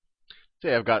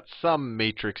say I've got some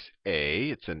matrix A.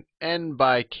 It's an n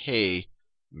by k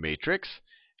matrix.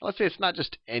 Let's say it's not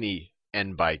just any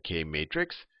n by k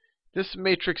matrix. This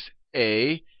matrix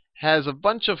A has a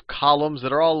bunch of columns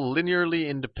that are all linearly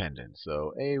independent.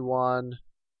 So A1,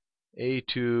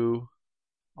 A2,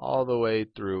 all the way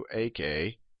through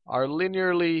AK are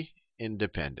linearly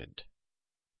independent.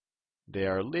 They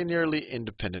are linearly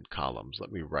independent columns.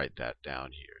 Let me write that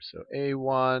down here. So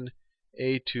A1,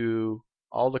 A2,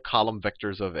 all the column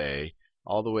vectors of A,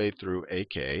 all the way through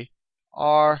AK,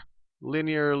 are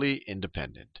linearly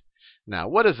independent. Now,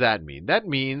 what does that mean? That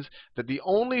means that the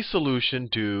only solution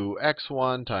to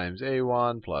x1 times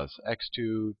a1 plus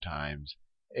x2 times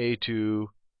a2,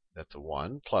 that's a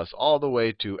 1, plus all the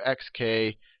way to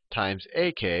xk times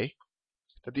ak,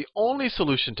 that the only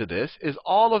solution to this is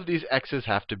all of these x's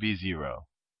have to be 0.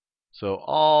 So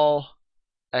all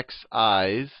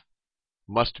xi's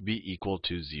must be equal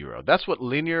to 0. That's what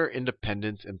linear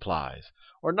independence implies.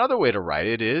 Or another way to write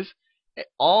it is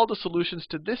all the solutions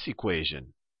to this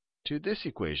equation,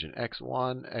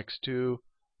 x1, x2,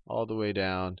 all the way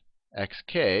down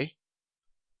xk,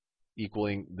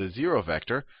 equaling the 0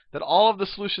 vector, that all of the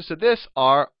solutions to this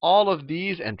are all of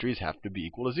these entries have to be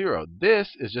equal to 0.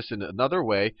 This is just another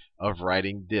way of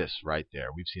writing this right there.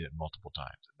 We've seen it multiple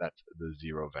times. That's the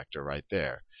 0 vector right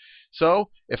there. So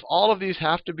if all of these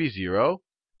have to be 0,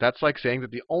 that's like saying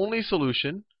that the only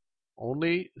solution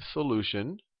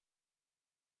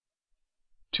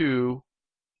to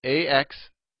ax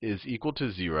is equal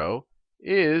to 0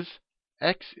 is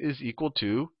x is equal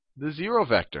to the 0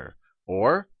 vector.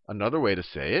 Or another way to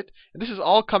say it, and this is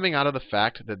all coming out of the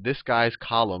fact that this guy's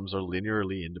columns are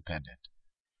linearly independent.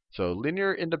 So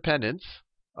linear independence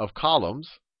of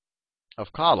columns,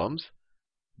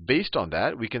 based on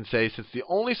that, we can say since the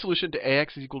only solution to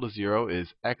ax is equal to 0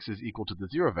 is x is equal to the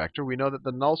 0 vector, we know that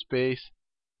the null space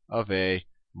of A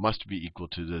must be equal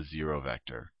to the 0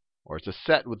 vector. Or it's a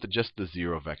set with just the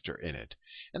 0 vector in it.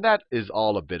 And that is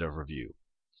all a bit of review.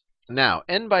 Now,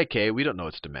 n by k, we don't know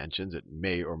its dimensions. It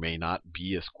may or may not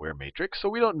be a square matrix. So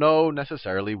we don't know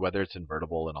necessarily whether it's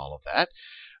invertible and all of that.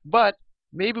 But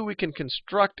maybe we can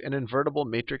construct an invertible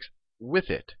matrix with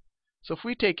it. So if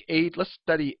we take A, let's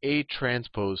study A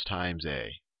transpose times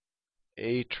A.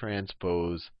 A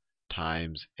transpose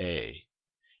times A.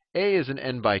 A is an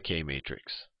n by k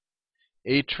matrix.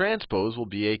 A transpose will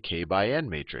be a k by n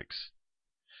matrix.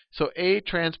 So A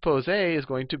transpose A is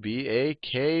going to be a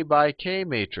k by k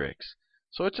matrix.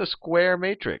 So it's a square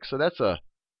matrix. So that's a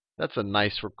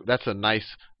nice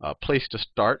place to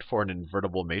start for an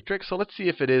invertible matrix. So let's see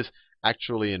if it is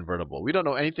actually invertible. We don't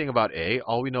know anything about A.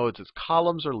 All we know is its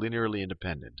columns are linearly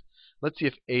independent. Let's see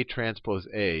if A transpose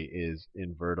A is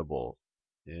invertible.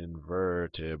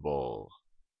 Invertible.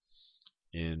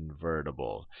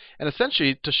 And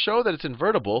essentially, to show that it's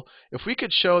invertible, if we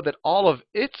could show that all of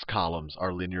its columns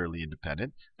are linearly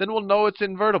independent, then we'll know it's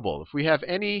invertible. If we have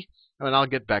any, and I'll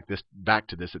get back to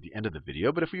this at the end of the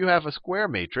video, but if you have a square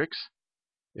matrix,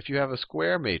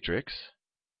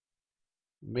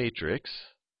 matrix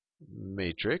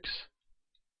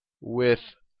with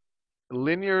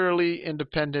linearly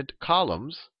independent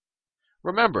columns,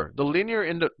 remember the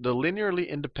linearly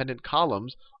independent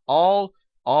columns all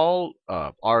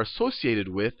are associated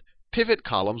with pivot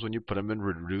columns when you put them in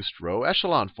reduced row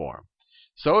echelon form.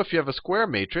 So if you have a square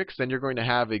matrix, then you're going to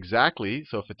have exactly,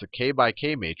 so if it's a k by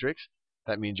k matrix,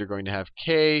 that means you're going to have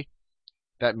k,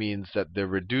 that means that the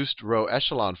reduced row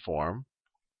echelon form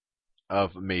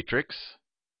of matrix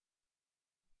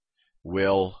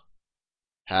will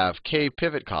have k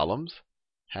pivot columns,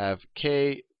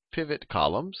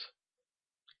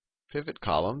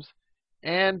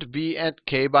 and be at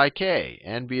k by k,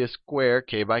 and be a square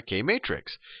k by k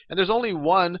matrix. And there's only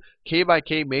one k by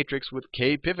k matrix with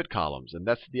k pivot columns, and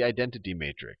that's the identity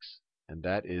matrix. And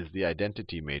that is the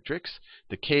identity matrix,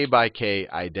 the k by k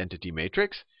identity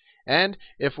matrix. And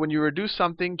if when you reduce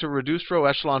something to reduced row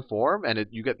echelon form and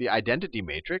you get the identity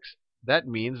matrix, that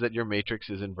means that your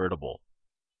matrix is invertible.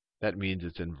 That means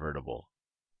it's invertible.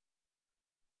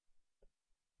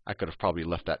 I could have probably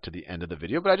left that to the end of the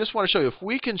video, but I just want to show you, if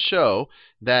we can show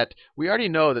that we already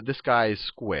know that this guy is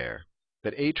square,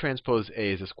 that A transpose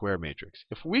A is a square matrix.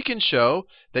 If we can show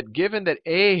that given that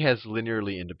A has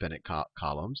linearly independent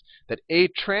columns, that A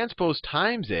transpose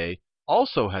times A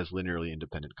also has linearly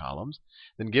independent columns,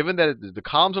 then given that the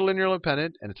columns are linearly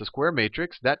independent and it's a square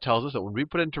matrix, that tells us that when we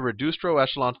put it into reduced row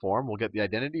echelon form, we'll get the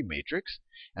identity matrix,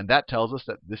 and that tells us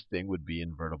that this thing would be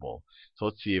invertible. So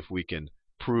let's see if we can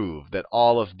prove that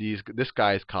all of this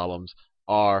guy's columns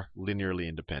are linearly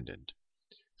independent.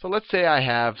 So let's say I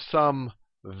have some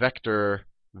vector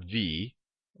v.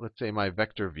 Let's say my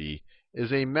vector v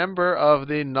is a member of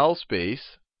the null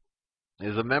space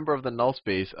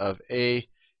of A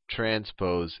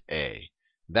transpose A.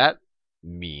 That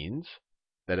means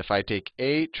that if I take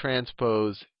A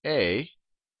transpose A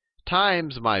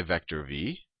times my vector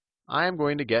v, I am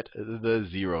going to get the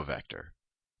 0 vector.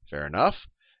 Fair enough?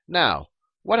 Now,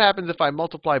 what happens if I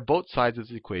multiply both sides of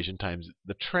this equation times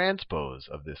the transpose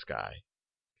of this guy?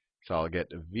 So I'll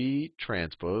get v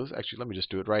transpose. Actually, let me just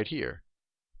do it right here.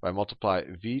 If I multiply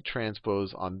v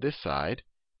transpose on this side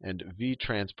and v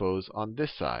transpose on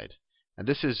this side. And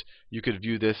this is, you could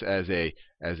view this as a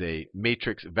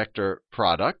matrix vector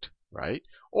product, right?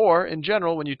 Or in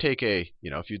general, when you take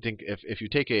if you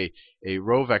take a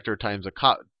row vector times a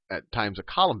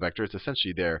column vector, it's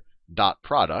essentially their dot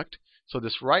product. So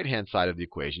this right-hand side of the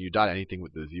equation, you dot anything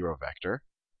with the 0 vector.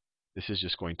 That is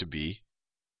just going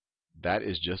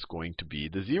to be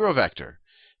the 0 vector.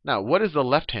 Now, what is the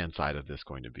left-hand side of this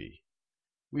going to be?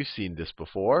 We've seen this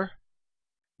before.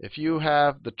 If you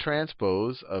have the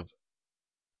transpose of,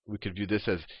 we could view this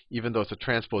as, even though it's a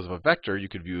transpose of a vector, you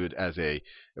could view it as it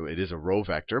is a row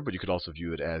vector, but you could also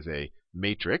view it as a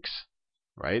matrix,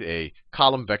 right? A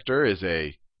column vector is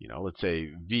let's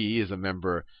say V is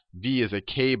a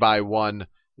k by 1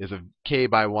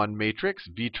 matrix.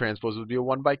 V transpose would be a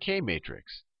 1 by k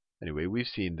matrix. Anyway, we've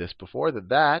seen this before,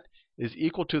 that is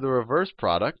equal to the reverse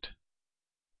product,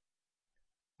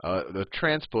 the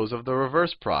transpose of the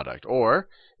reverse product. Or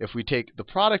if we take the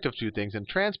product of two things and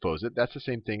transpose it, that's the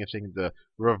same thing as taking the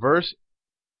reverse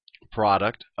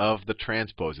product of the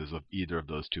transposes of either of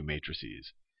those two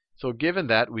matrices. So given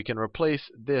that, we can replace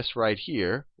this right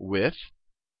here with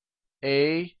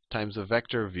A times a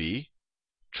vector v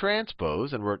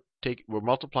transpose, and we're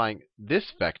multiplying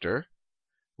this vector.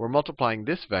 We're multiplying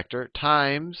this vector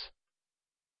times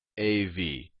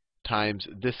AV times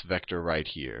this vector right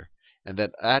here. And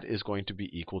that is going to be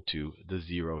equal to the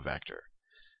 0 vector.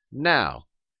 Now,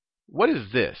 what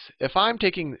is this? If I'm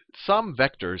taking some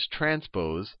vectors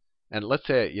transpose, and let's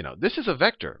say, this is a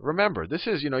vector. Remember, this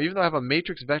is, even though I have a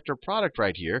matrix vector product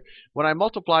right here, when I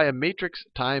multiply a matrix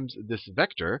times this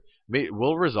vector,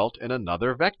 will result in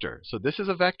another vector. So this is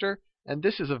a vector, and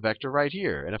this is a vector right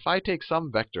here. And if I take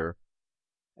some vector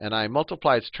and I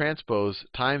multiply its transpose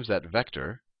times that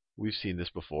vector, we've seen this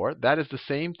before, that is the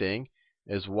same thing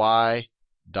as y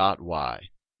dot y.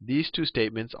 These two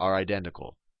statements are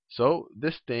identical. So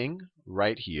this thing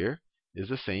right here is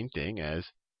the same thing as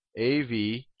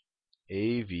AV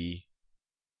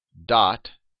dot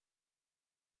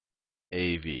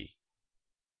AV.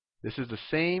 This is the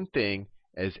same thing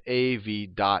as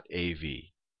AV dot AV.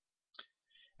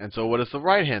 And so what does the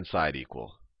right-hand side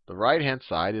equal? The right-hand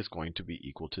side is going to be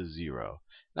equal to 0.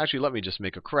 Actually, let me just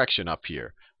make a correction up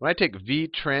here. When I take v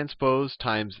transpose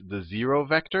times the 0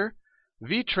 vector,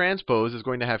 v transpose is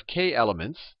going to have k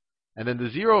elements, and then the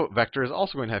 0 vector is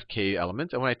also going to have k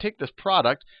elements. And when I take this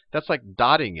product, that's like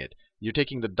dotting it. You're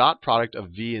taking the dot product of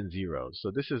v and 0.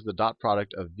 So this is the dot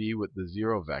product of v with the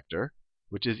 0 vector,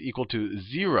 which is equal to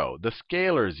 0, the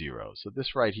scalar 0. So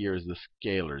this right here is the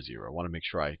scalar 0. I want to make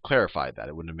sure I clarified that.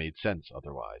 It wouldn't have made sense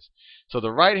otherwise. So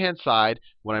the right-hand side,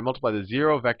 when I multiply the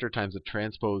 0 vector times the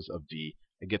transpose of v,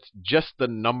 it gets just the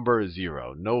number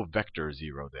 0, no vector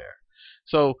 0 there.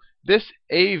 So this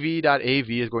AV.AV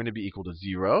is going to be equal to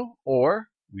 0, or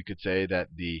we could say that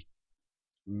the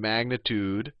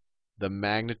magnitude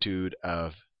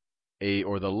of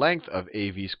the length of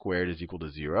AV squared is equal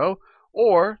to 0.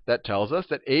 Or that tells us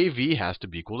that AV has to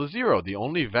be equal to 0. The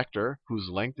only vector whose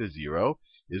length is 0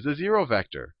 is the 0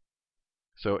 vector.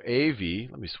 So AV,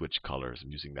 let me switch colors.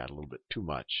 I'm using that a little bit too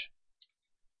much.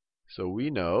 So we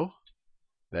know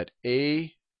that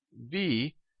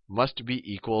AV must be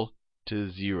equal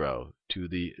to 0, to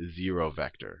the 0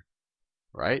 vector.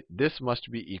 Right? This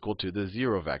must be equal to the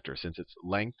 0 vector since its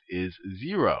length is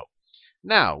 0.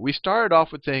 Now, we started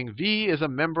off with saying V is a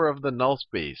member of the null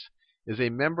space. Is a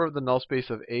member of the null space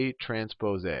of A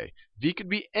transpose A. V could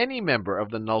be any member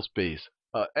of the null space,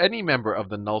 of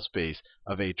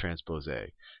A transpose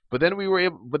A. But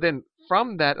then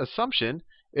from that assumption,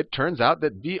 it turns out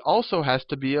that V also has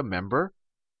to be a member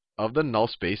of the null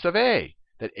space of A.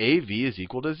 That AV is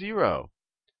equal to 0.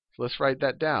 So let's write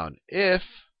that down. If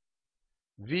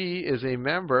V is a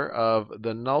member of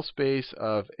the null space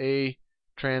of A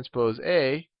transpose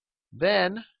A,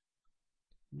 then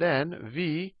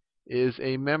V is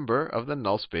a member of the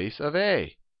null space of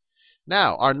A.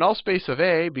 Now, our null space of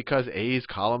A, because A's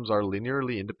columns are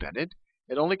linearly independent,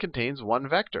 it only contains one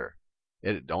vector.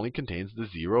 It only contains the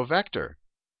 0 vector.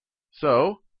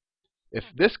 So, if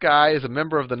this guy is a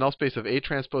member of the null space of A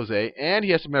transpose A, and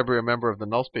he has to be a member of the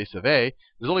null space of A,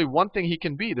 there's only one thing he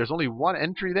can be. There's only one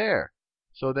entry there.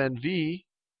 So then v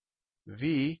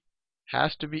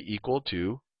has to be equal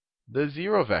to the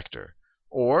 0 vector.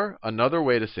 Or another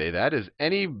way to say that is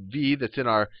any v that's in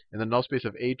the null space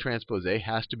of A transpose A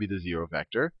has to be the 0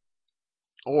 vector.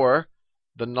 Or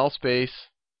the null space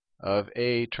of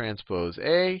A transpose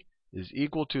A is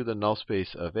equal to the null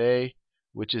space of A,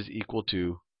 which is equal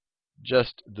to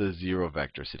just the 0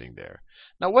 vector sitting there.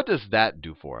 Now what does that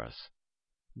do for us?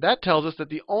 That tells us that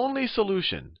the only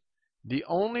solution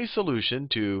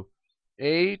to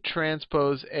A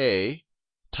transpose A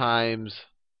times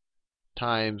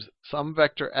some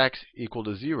vector x equal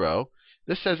to 0,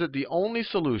 this says that the only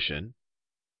solution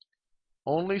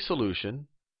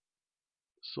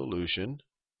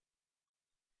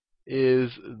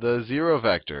is the 0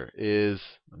 vector, is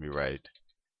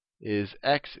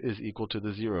x is equal to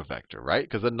the 0 vector, right?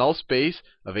 Because the null space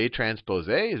of A transpose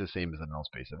A is the same as the null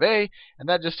space of A, and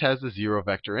that just has the 0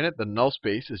 vector in it. The null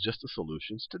space is just the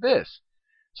solutions to this.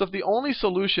 So if the only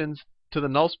solutions to the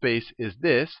null space is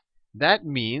this, that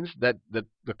means that the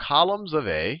columns of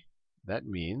A, that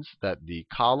means that the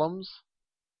columns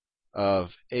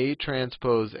of A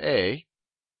transpose A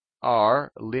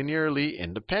are linearly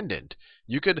independent.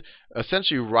 You could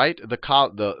essentially write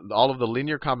all of the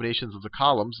linear combinations of the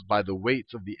columns by the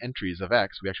weights of the entries of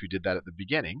x. We actually did that at the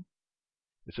beginning.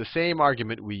 It's the same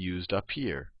argument we used up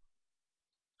here.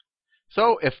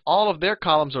 So if all of their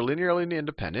columns are linearly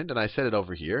independent, and I said it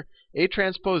over here, A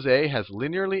transpose A has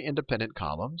linearly independent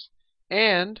columns,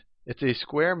 and it's a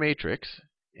square matrix,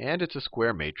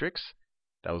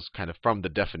 That was kind of from the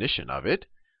definition of it.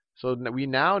 So we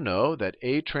now know that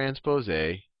A transpose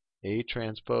A,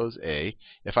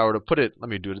 if I were to put it, let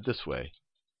me do it this way.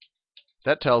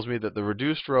 That tells me that the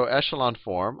reduced row echelon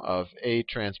form of A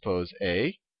transpose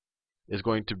A is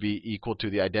going to be equal to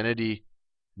the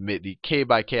K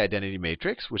by K identity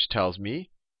matrix, which tells me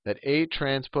that A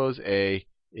transpose A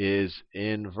is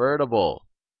invertible,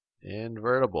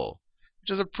 which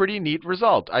is a pretty neat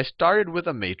result. I started with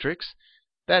a matrix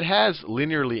that has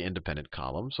linearly independent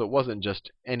columns, so it wasn't just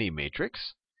any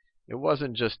matrix. It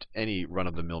wasn't just any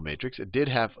run-of-the-mill matrix. It did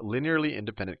have linearly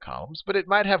independent columns, but it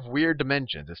might have weird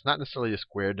dimensions. It's not necessarily a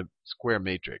square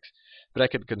matrix. But I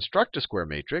could construct a square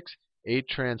matrix, A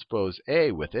transpose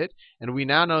A, with it, and we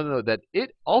now know that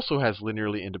it also has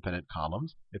linearly independent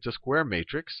columns. It's a square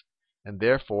matrix, and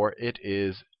therefore it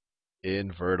is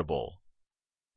invertible.